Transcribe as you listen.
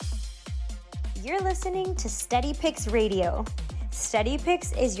You're listening to Steady Picks Radio. Steady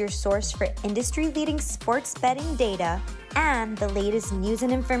Picks is your source for industry-leading sports betting data and the latest news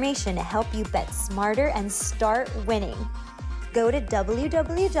and information to help you bet smarter and start winning. Go to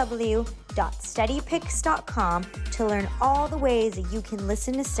www.steadypicks.com to learn all the ways that you can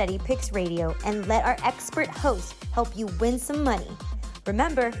listen to Steady Picks Radio and let our expert host help you win some money.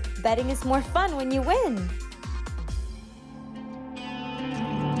 Remember, betting is more fun when you win.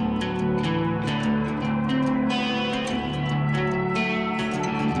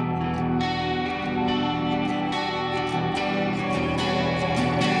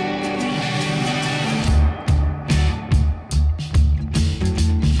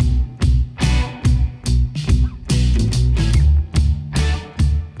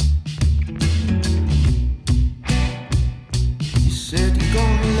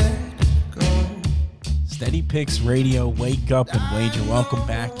 Picks Radio, wake up and wager. Welcome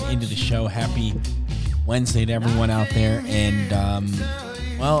back into the show. Happy Wednesday to everyone out there. And,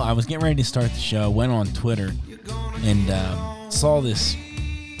 well, I was getting ready to start the show, went on Twitter, and saw this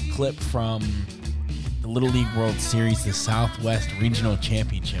clip from the Little League World Series, the Southwest Regional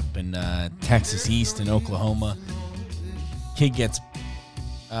Championship in Texas East and Oklahoma. Kid gets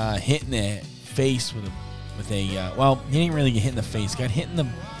hit in the face with a well, he didn't really get hit in the face, got hit in the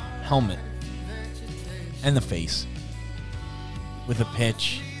helmet and the face with a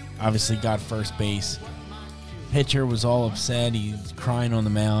pitch. Obviously got first base. Pitcher was all upset. He's crying on the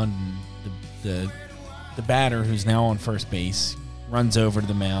mound. And the batter, who's now on first base, runs over to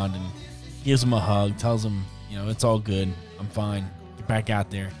the mound and gives him a hug, tells him, you know, it's all good. I'm fine. Get back out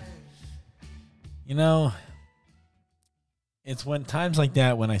there. You know, it's when times like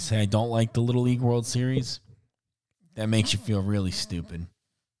that when I say I don't like the Little League World Series, that makes you feel really stupid.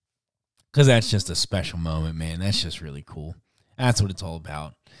 Because that's just a special moment, man. That's just really cool. That's what it's all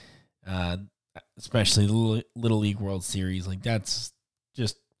about. Especially the Little League World Series. Like, that's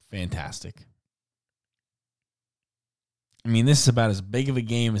just fantastic. I mean, this is about as big of a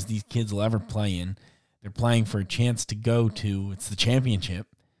game as these kids will ever play in. They're playing for a chance to go to, it's the championship.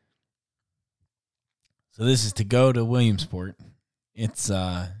 So this is to go to Williamsport. It's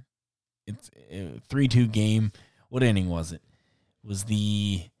a 3-2 game. What inning was it?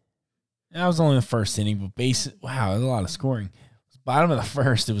 That was only the first inning, but wow, there's a lot of scoring. Bottom of the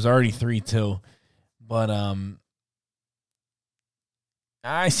first, it was already 3-2. But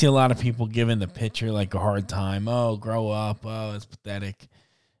I see a lot of people giving the pitcher like a hard time. Oh, grow up. Oh, it's pathetic.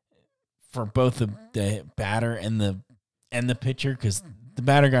 For both the batter and the pitcher, because the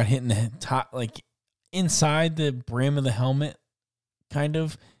batter got hit in the top, like inside the brim of the helmet, kind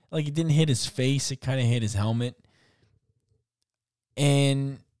of. Like it didn't hit his face, it kind of hit his helmet.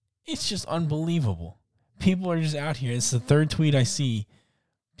 And it's just unbelievable. People are just out here. It's the third tweet I see.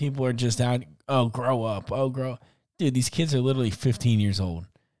 People are just out. Oh, grow up. Oh, grow. Dude, these kids are literally 15 years old.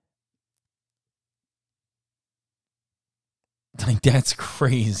 Like, that's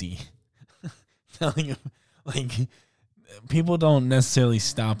crazy. Like, people don't necessarily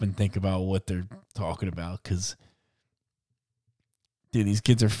stop and think about what they're talking about because, dude, these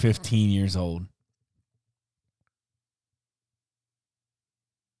kids are 15 years old.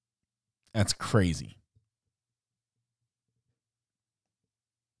 That's crazy.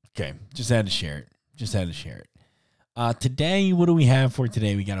 Okay, just had to share it. Today, what do we have for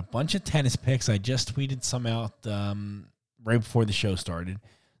today? We got a bunch of tennis picks. I just tweeted some out right before the show started.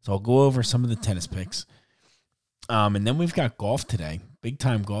 So I'll go over some of the tennis picks. And then we've got golf today. Big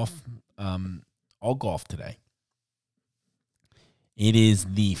time golf. All golf today. It is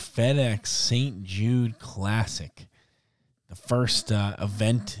the FedEx St. Jude Classic. The first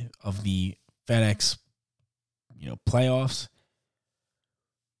event of the FedEx, playoffs.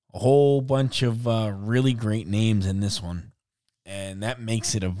 A whole bunch of really great names in this one. And that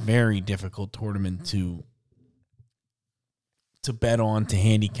makes it a very difficult tournament to bet on, to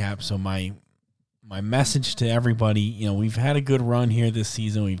handicap. So my message to everybody, we've had a good run here this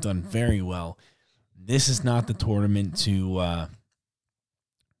season. We've done very well. This is not the tournament to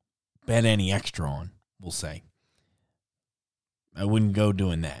bet any extra on, we'll say. I wouldn't go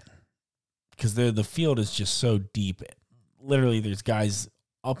doing that because the field is just so deep. Literally, there's guys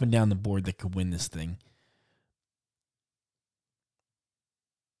up and down the board that could win this thing.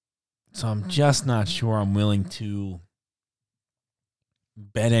 So I'm just not sure I'm willing to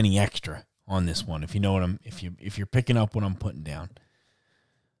bet any extra on this one. If you know what if you're picking up what I'm putting down.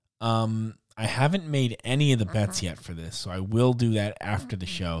 I haven't made any of the bets yet for this, so I will do that after the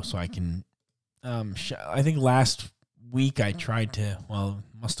show so I can. I think last week I tried to, well,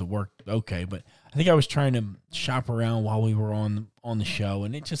 it must have worked okay, but I think I was trying to shop around while we were on the show,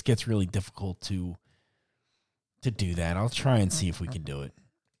 and it just gets really difficult to do that. I'll try and see if we can do it,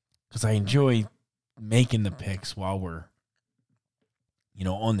 because I enjoy making the picks while we're,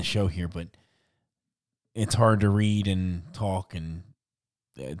 on the show here, but it's hard to read and talk and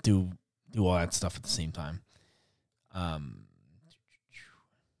do all that stuff at the same time.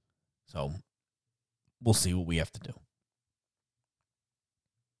 So we'll see what we have to do.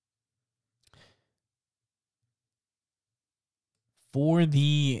 For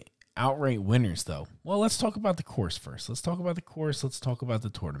the outright winners, though, well, let's talk about the course first. Let's talk about the course. Let's talk about the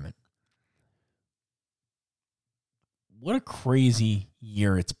tournament. What a crazy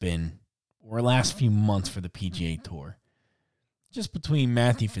year it's been, or last few months for the PGA Tour. Just between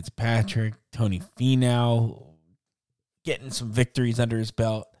Matthew Fitzpatrick, Tony Finau, getting some victories under his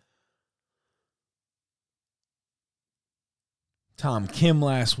belt. Tom Kim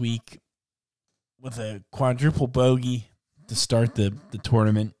last week with a quadruple bogey to start the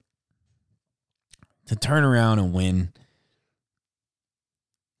tournament, to turn around and win.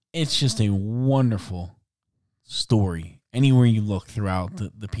 It's just a wonderful story anywhere you look throughout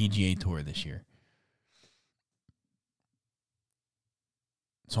the PGA Tour this year.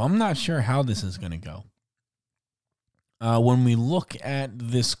 So I'm not sure how this is going to go. When we look at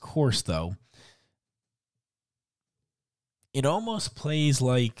this course, though, it almost plays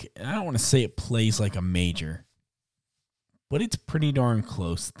like, I don't want to say it plays like a major, but it's pretty darn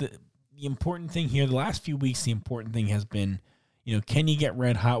close. The important thing here, the last few weeks, the important thing has been, can you get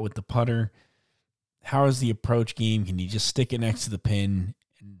red hot with the putter? How is the approach game? Can you just stick it next to the pin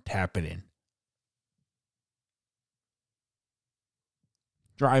and tap it in?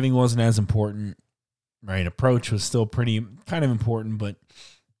 Driving wasn't as important, right? Approach was still pretty kind of important, but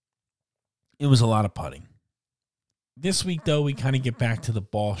it was a lot of putting. This week, though, we kind of get back to the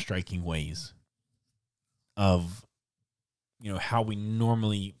ball striking ways of, how we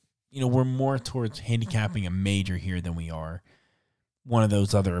normally, we're more towards handicapping a major here than we are one of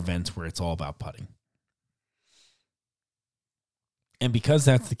those other events where it's all about putting. And because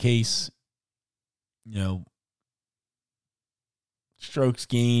that's the case, strokes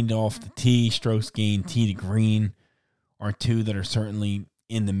gained off the tee, strokes gained tee to green are two that are certainly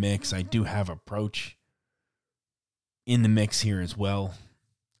in the mix. I do have approach in the mix here as well,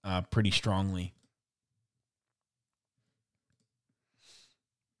 pretty strongly.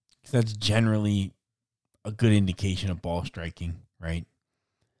 That's generally a good indication of ball striking, right?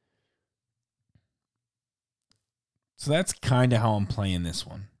 So that's kind of how I'm playing this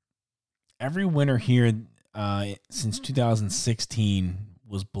one. Every winner here since 2016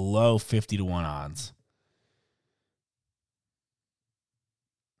 was below 50-1 odds,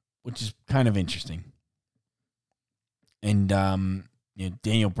 which is kind of interesting. And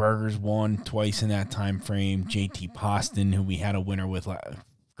Daniel Berger's won twice in that time frame. JT Poston, who we had a winner with a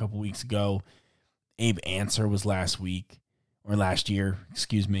couple weeks ago. Abe Answer was last year,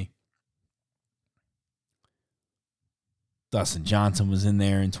 excuse me. Dustin Johnson was in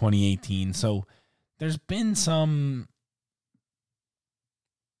there in 2018. So there's been some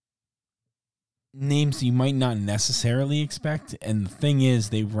names you might not necessarily expect. And the thing is,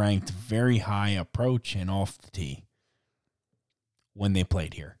 they ranked very high approach and off the tee when they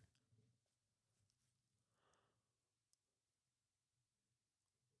played here.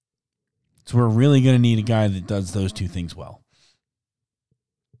 So we're really going to need a guy that does those two things well.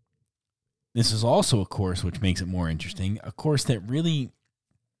 This is also a course which makes it more interesting, a course that really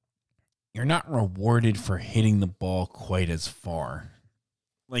you're not rewarded for hitting the ball quite as far.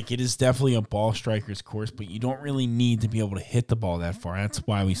 Like, it is definitely a ball striker's course, but you don't really need to be able to hit the ball that far. That's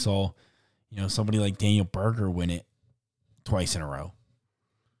why we saw, somebody like Daniel Berger win it twice in a row.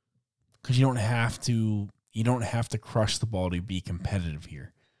 Because you don't have to crush the ball to be competitive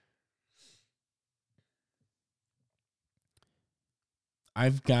here.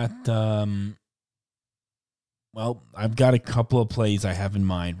 I've got a couple of plays I have in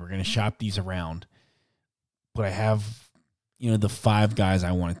mind. We're going to shop these around. But I have, the 5 guys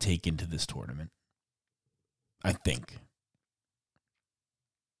I want to take into this tournament, I think.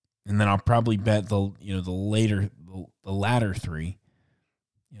 And then I'll probably bet the latter 3,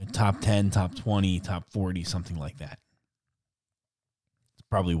 top 10, top 20, top 40, something like that. It's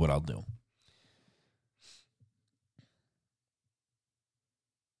probably what I'll do.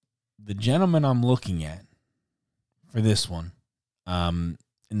 The gentleman I'm looking at for this one, in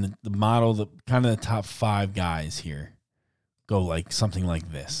the model, the kind of the top 5 guys here go like something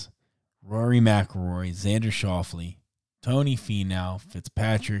like this: Rory McIlroy, Xander Schauffele, Tony Finau,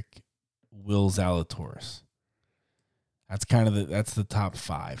 Fitzpatrick, Will Zalatoris. That's the top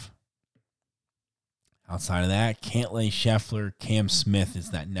 5. Outside of that, Cantlay, Scheffler, Cam Smith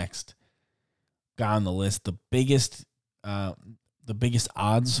is that next guy on the list. The biggest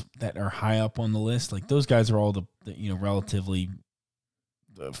odds that are high up on the list, like those guys are all the relatively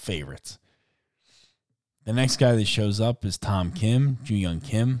favorites. The next guy that shows up is Tom Kim, Joohyung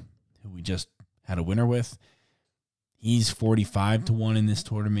Kim, who we just had a winner with. He's 45 to 1 in this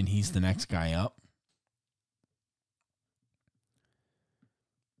tournament. He's the next guy up.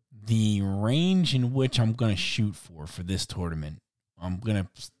 The range in which I'm going to shoot for this tournament, I'm going to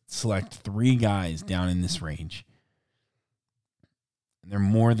select 3 guys down in this range. They're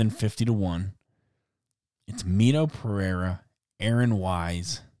more than 50 to 1. It's Mito Pereira, Aaron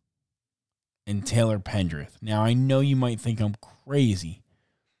Wise, and Taylor Pendrith. Now, I know you might think I'm crazy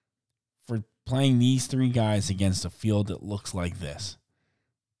for playing these 3 guys against a field that looks like this.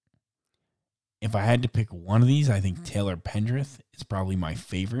 If I had to pick one of these, I think Taylor Pendrith is probably my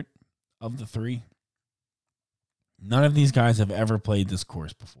favorite of the 3. None of these guys have ever played this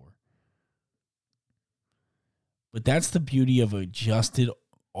course before. But that's the beauty of adjusted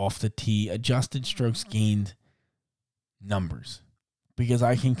off the tee, adjusted strokes gained numbers. Because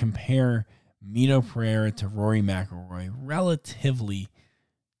I can compare Mito Pereira to Rory McIlroy relatively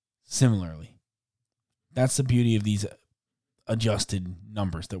similarly. That's the beauty of these adjusted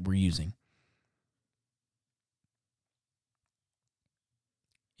numbers that we're using.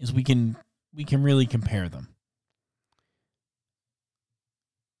 Is we can really compare them.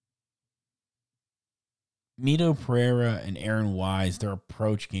 Mito Pereira and Aaron Wise, their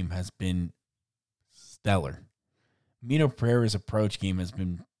approach game has been stellar. Mito Pereira's approach game has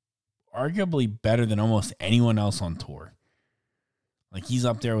been arguably better than almost anyone else on tour. Like, he's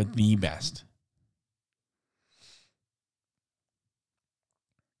up there with the best.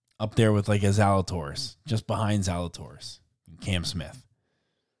 Up there with like a Zalatoris, just behind Zalatoris and Cam Smith.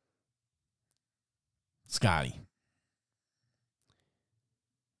 Scotty.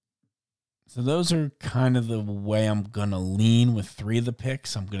 So those are kind of the way I'm going to lean with 3 of the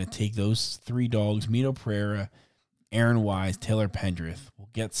picks. I'm going to take those 3 dogs, Mito Pereira, Aaron Wise, Taylor Pendrith.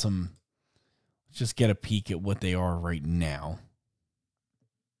 Let's just get a peek at what they are right now.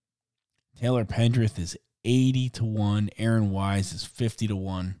 Taylor Pendrith is 80 to 1. Aaron Wise is 50 to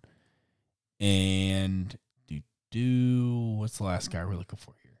 1. And what's the last guy we're looking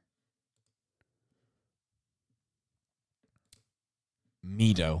for here?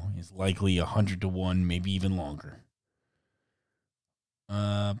 Mito is likely 100 to 1, maybe even longer.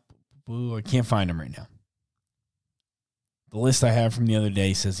 I can't find him right now. The list I have from the other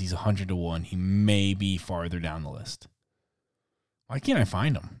day says he's 100 to 1. He may be farther down the list. Why can't I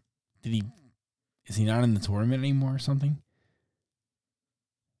find him? Is he not in the tournament anymore or something?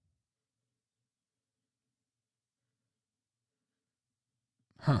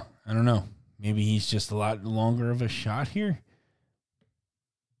 Huh, I don't know. Maybe he's just a lot longer of a shot here.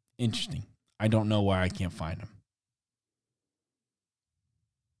 Interesting. I don't know why I can't find him.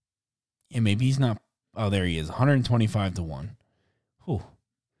 Yeah, maybe he's not. Oh, there he is. 125 to 1. Whew.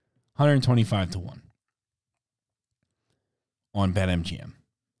 125 to 1 on BetMGM.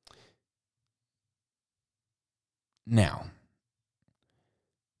 Now,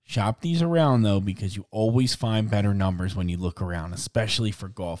 shop these around, though, because you always find better numbers when you look around, especially for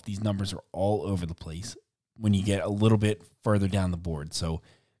golf. These numbers are all over the place when you get a little bit further down the board. So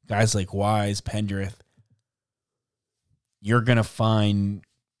guys like Wise, Pendrith, you're going to find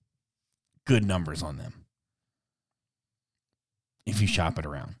good numbers on them if you shop it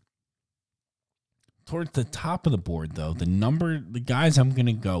around. Towards the top of the board, though, the guys I'm going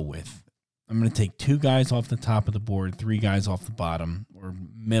to go with, I'm going to take 2 guys off the top of the board, 3 guys off the bottom or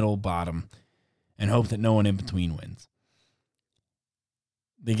middle bottom, and hope that no one in between wins.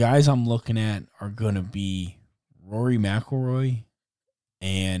 The guys I'm looking at are going to be Rory McIlroy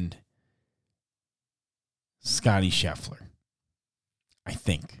and Scotty Scheffler, I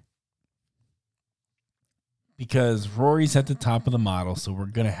think. Because Rory's at the top of the model, so we're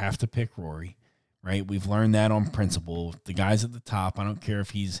going to have to pick Rory, right? We've learned that on principle. The guy's at the top. I don't care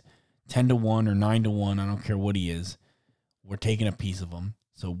if he's 10 to 1 or 9 to 1. I don't care what he is. We're taking a piece of him.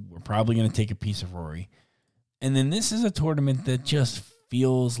 So we're probably going to take a piece of Rory. And then this is a tournament that just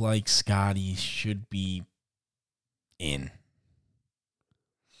feels like Scotty should be in.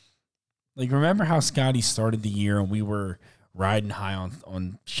 Like, remember how Scotty started the year and we were riding high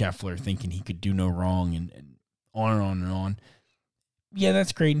on Scheffler, thinking he could do no wrong and on and on and on. Yeah,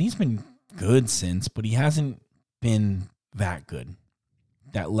 that's great. And he's been good since, but he hasn't been that good.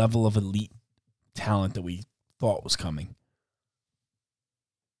 That level of elite talent that we thought was coming.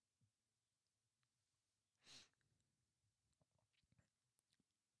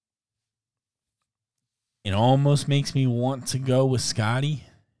 It almost makes me want to go with Scotty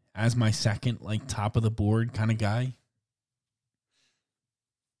as my second, like, top of the board kind of guy.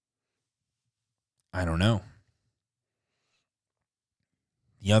 I don't know.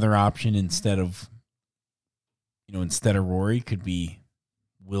 The other option instead of Rory could be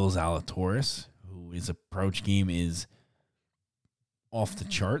Will Zalatoris, who his approach game is off the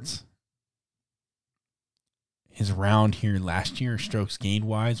charts. His round here last year, strokes gained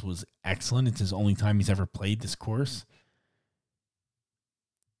wise, was excellent. It's his only time he's ever played this course.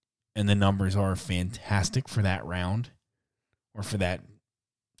 And the numbers are fantastic for that round or for that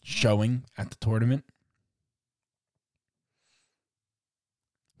showing at the tournament.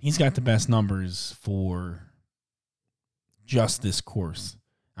 He's got the best numbers for just this course.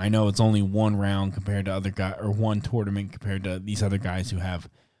 I know it's only one round compared to other guys, or one tournament compared to these other guys who have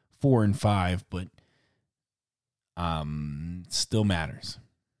 4 and 5, but still matters.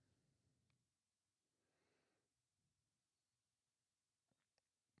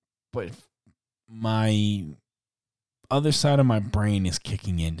 But my other side of my brain is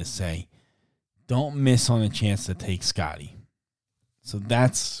kicking in to say, don't miss on the chance to take Scotty. So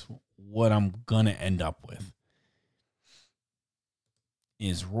that's what I'm going to end up with.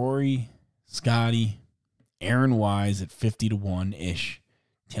 Is Rory, Scotty, Aaron Wise at 50-1-ish,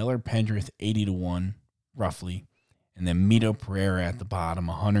 Taylor Pendrith 80-1, roughly, and then Mito Pereira at the bottom,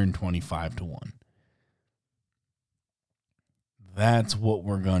 125-1. That's what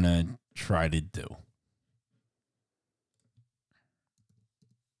we're going to try to do.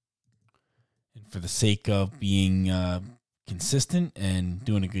 And for the sake of being consistent and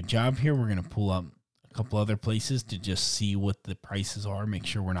doing a good job here, we're going to pull up a couple other places to just see what the prices are. Make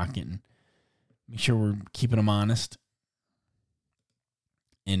sure we're keeping them honest.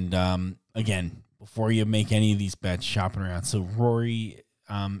 And again, before you make any of these bets, shopping around. So Rory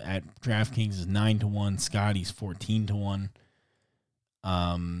at DraftKings is 9-1. Scotty's 14-1,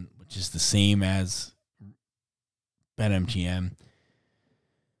 which is the same as BetMGM.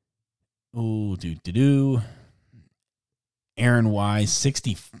 Aaron Wise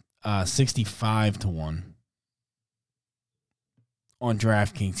 65-1 on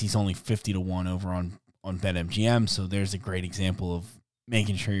DraftKings. He's only 50-1 over on BetMGM. So there's a great example of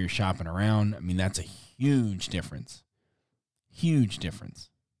making sure you're shopping around. I mean, that's a huge difference. Huge difference.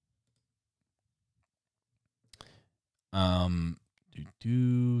 Taylor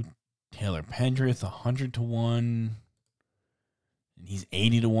Pendrith 100-1, and he's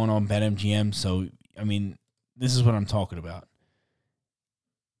 80-1 on BetMGM. So I mean, this is what I'm talking about.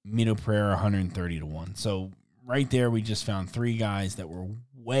 Mito Pereira 130-1. So right there, we just found 3 guys that were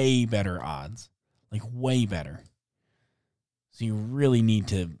way better odds, like way better. So you really need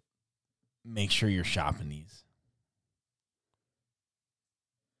to make sure you're shopping these.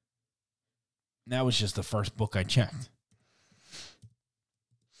 And that was just the first book I checked.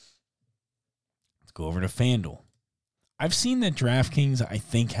 Let's go over to FanDuel. I've seen that DraftKings, I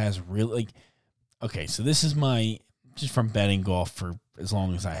think, has really, like, okay, so this is just from betting golf for as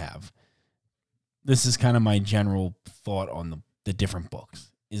long as I have. This is kind of my general thought on the different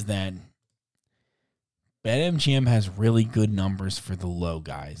books, is that BetMGM has really good numbers for the low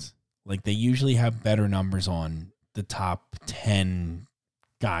guys. Like, they usually have better numbers on the top 10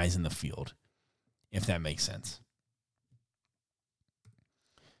 guys in the field, if that makes sense.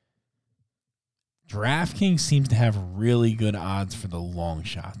 DraftKings seems to have really good odds for the long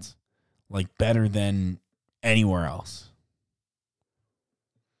shots, like better than anywhere else.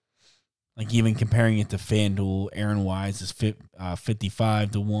 Like, even comparing it to FanDuel, Aaron Wise is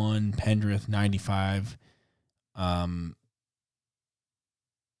 55-1, Pendrith 95.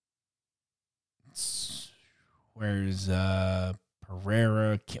 Where's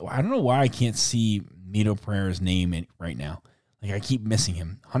Pereira? I don't know why I can't see Mito Pereira's name right now. Like, I keep missing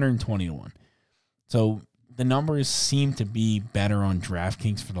him. 120-1. So the numbers seem to be better on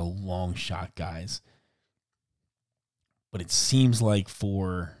DraftKings for the long shot guys. But it seems like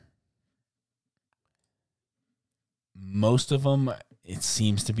for most of them, it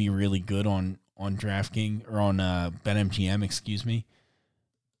seems to be really good on DraftKings, or on BetMGM, excuse me.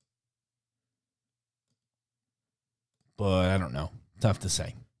 But I don't know. Tough to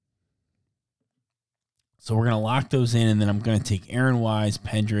say. So we're going to lock those in, and then I'm going to take Aaron Wise,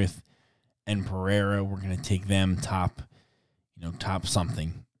 Pendrith, and Pereira. We're going to take them top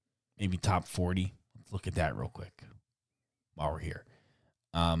something. Maybe top 40. Let's look at that real quick while we're here.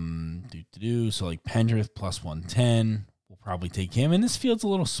 So like Pendrith plus 110. We'll probably take him. And this field's a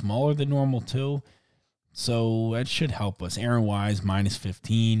little smaller than normal too, so that should help us. Aaron Wise minus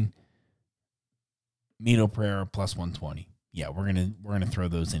 15. Mito Pereira plus 120. Yeah, we're gonna throw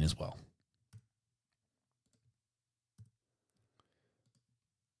those in as well.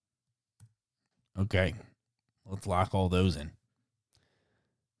 Okay, let's lock all those in.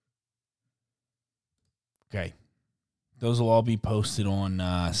 Okay, those will all be posted on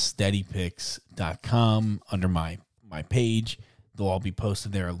steadypicks.com under my page. They'll all be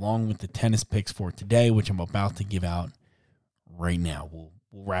posted there along with the tennis picks for today, which I'm about to give out right now. We'll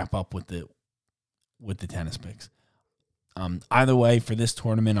wrap up with the tennis picks. Either way, for this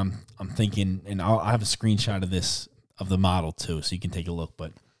tournament, I'm thinking, and I have a screenshot of the model too, so you can take a look.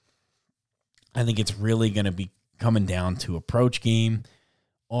 But I think it's really going to be coming down to approach game,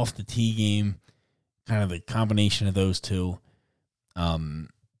 off the tee game, kind of the combination of those two. And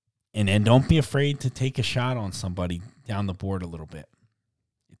then don't be afraid to take a shot on somebody down the board a little bit.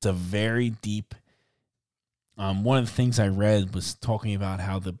 It's a very deep. One of the things I read was talking about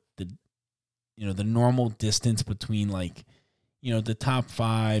how the normal distance between the top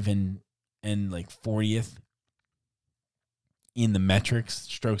 5 and like 40th in the metrics,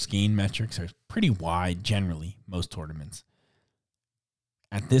 strokes gain metrics, are pretty wide generally, most tournaments.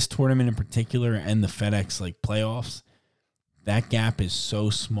 At this tournament in particular and the FedEx playoffs, that gap is so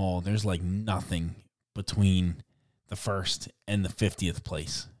small. There's nothing between the first and the 50th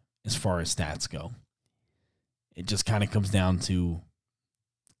place as far as stats go. It just kind of comes down to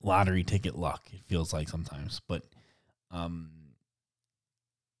lottery ticket luck, it feels like sometimes. But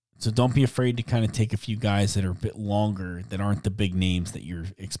so don't be afraid to kind of take a few guys that are a bit longer, that aren't the big names that you're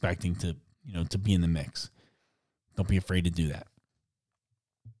expecting to be in the mix. Don't be afraid to do that.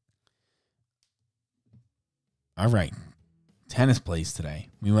 All right. Tennis plays today.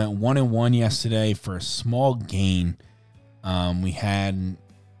 We went 1-1 yesterday for a small gain. We had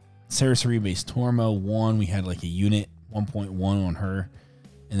Sarah Saribe's Tormo won. We had a unit 1.1 on her.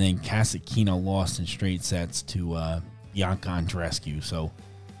 And then Kasatkina lost in straight sets to Bianca Andreescu. So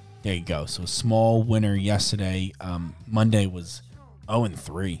there you go. So a small winner yesterday. Monday was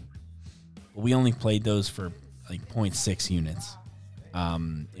 0-3. But we only played those for 0.6 units.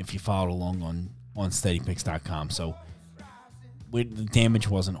 If you followed along on steadypicks.com. So the damage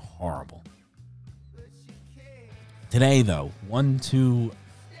wasn't horrible. Today, though, 1, 2,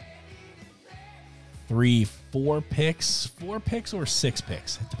 3, 4 picks. 4 picks or 6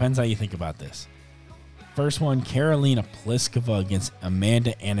 picks. It depends how you think about this. First one, Karolina Pliskova against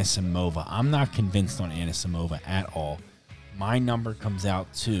Amanda Anisimova. I'm not convinced on Anisimova at all. My number comes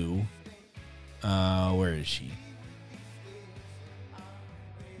out to... where is she?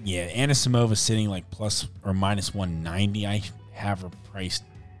 Yeah, Anisimova sitting plus or minus 190. I have her priced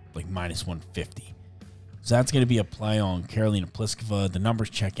minus 150. So that's going to be a play on Karolina Pliskova. The numbers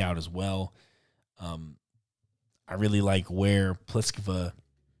check out as well. I really like where Pliskova,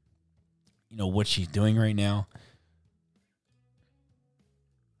 what she's doing right now.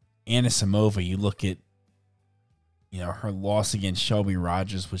 Anisimova, you look at, her loss against Shelby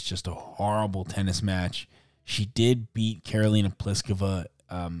Rogers was just a horrible tennis match. She did beat Karolina Pliskova,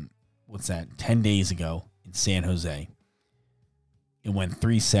 10 days ago in San Jose. It went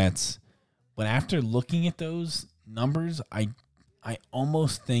 3 sets. But after looking at those numbers, I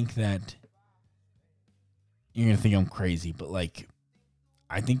almost think that you're going to think I'm crazy, but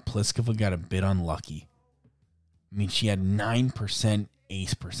I think Pliskova got a bit unlucky. I mean, she had 9%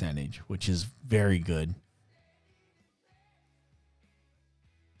 ace percentage, which is very good.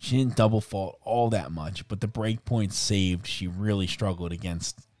 She didn't double fault all that much, but the break points saved, she really struggled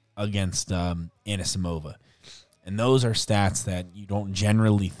against Anisimova. And those are stats that you don't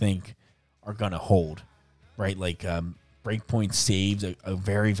generally think are going to hold, right? Breakpoint saves, a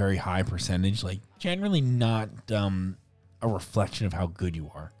very, very high percentage, generally not a reflection of how good you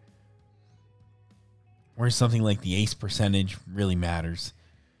are. Whereas something like the ace percentage really matters.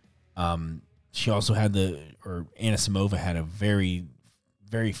 She also had Anisimova had a very,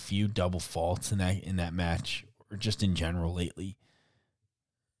 very few double faults in that match, or just in general lately.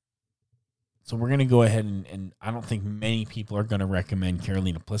 So we're going to go ahead and I don't think many people are going to recommend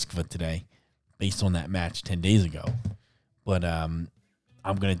Karolina Pliskova today based on that match 10 days ago. But I'm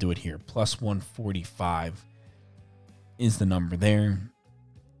going to do it here. Plus 145 is the number there.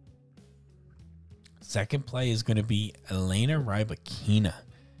 Second play is going to be Elena Rybakina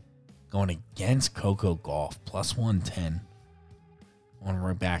going against Coco Gauff. Plus 110 on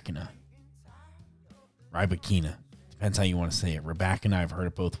Rybakina. Rybakina. Depends how you want to say it. Rybakina, I've heard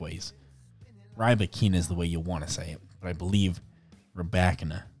it both ways. Rybakina is the way you want to say it. But I believe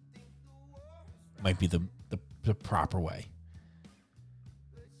Rybakina might be the proper way.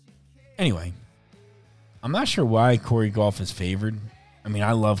 Anyway, I'm not sure why Corey Gauff is favored. I mean,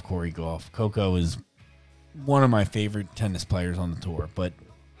 I love Corey Gauff. Coco is one of my favorite tennis players on the tour, but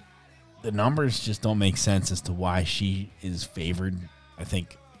the numbers just don't make sense as to why she is favored. I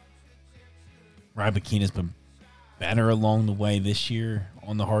think Rybakina has been better along the way this year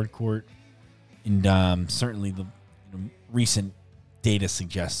on the hard court. And certainly the recent data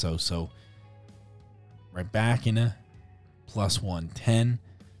suggests so. So Rybakina plus 110.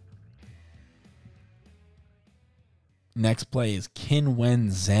 Next play is Qinwen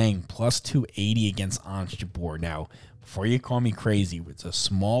Zhang plus 280 against Ons Jabeur. Now, before you call me crazy, it's a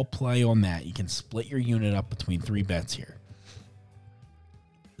small play on that. You can split your unit up between 3 bets here.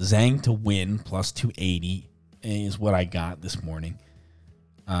 Zhang to win plus 280 is what I got this morning.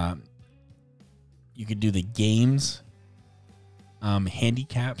 You could do the games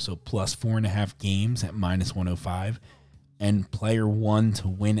handicap, so plus 4.5 games at minus 105. And player 1 to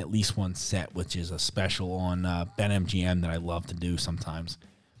win at least one set, which is a special on BetMGM that I love to do sometimes.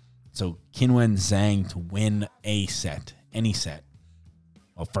 So Qinwen Zhang to win a set, any set.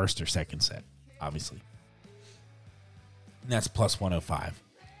 Well, first or second set, obviously. And that's plus 105.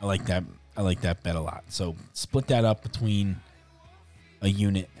 I like that. I like that bet a lot. So split that up between a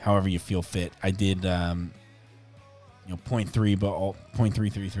unit, however you feel fit. I did 0.3, but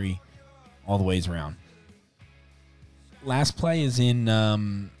 0.333 all the ways around. Last play is in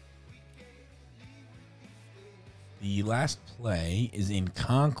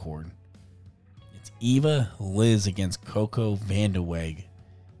Concord. It's Eva Liz against Coco Vandeweghe.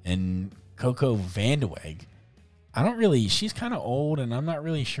 And Coco Vandeweghe, she's kind of old, and I'm not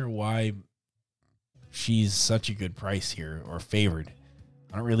really sure why she's such a good price here or favored.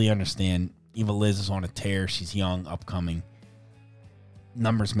 I don't really understand. Eva Liz is on a tear. She's young, upcoming.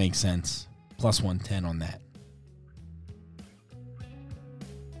 Numbers make sense. Plus 110 on that.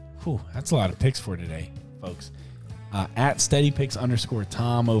 Whew, that's a lot of picks for today, folks. At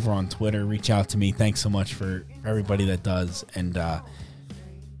SteadyPicks_Tom over on Twitter. Reach out to me. Thanks so much for everybody that does. And,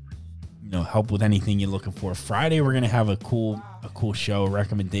 help with anything you're looking for. Friday, we're going to have a cool show, a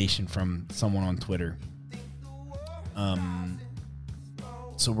recommendation from someone on Twitter.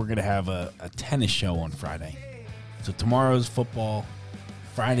 So we're going to have a tennis show on Friday. So tomorrow's football.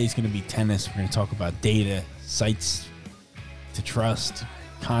 Friday's going to be tennis. We're going to talk about data, sites to trust,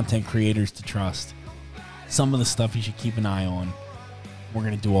 content creators to trust, some of the stuff you should keep an eye on. We're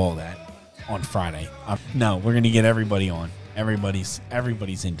going to do all that on Friday. No, we're going to get everybody on. Everybody's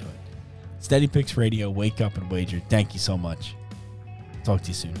into it. Steady Picks Radio, wake up and wager. Thank you so much. Talk to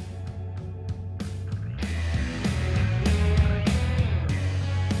you soon.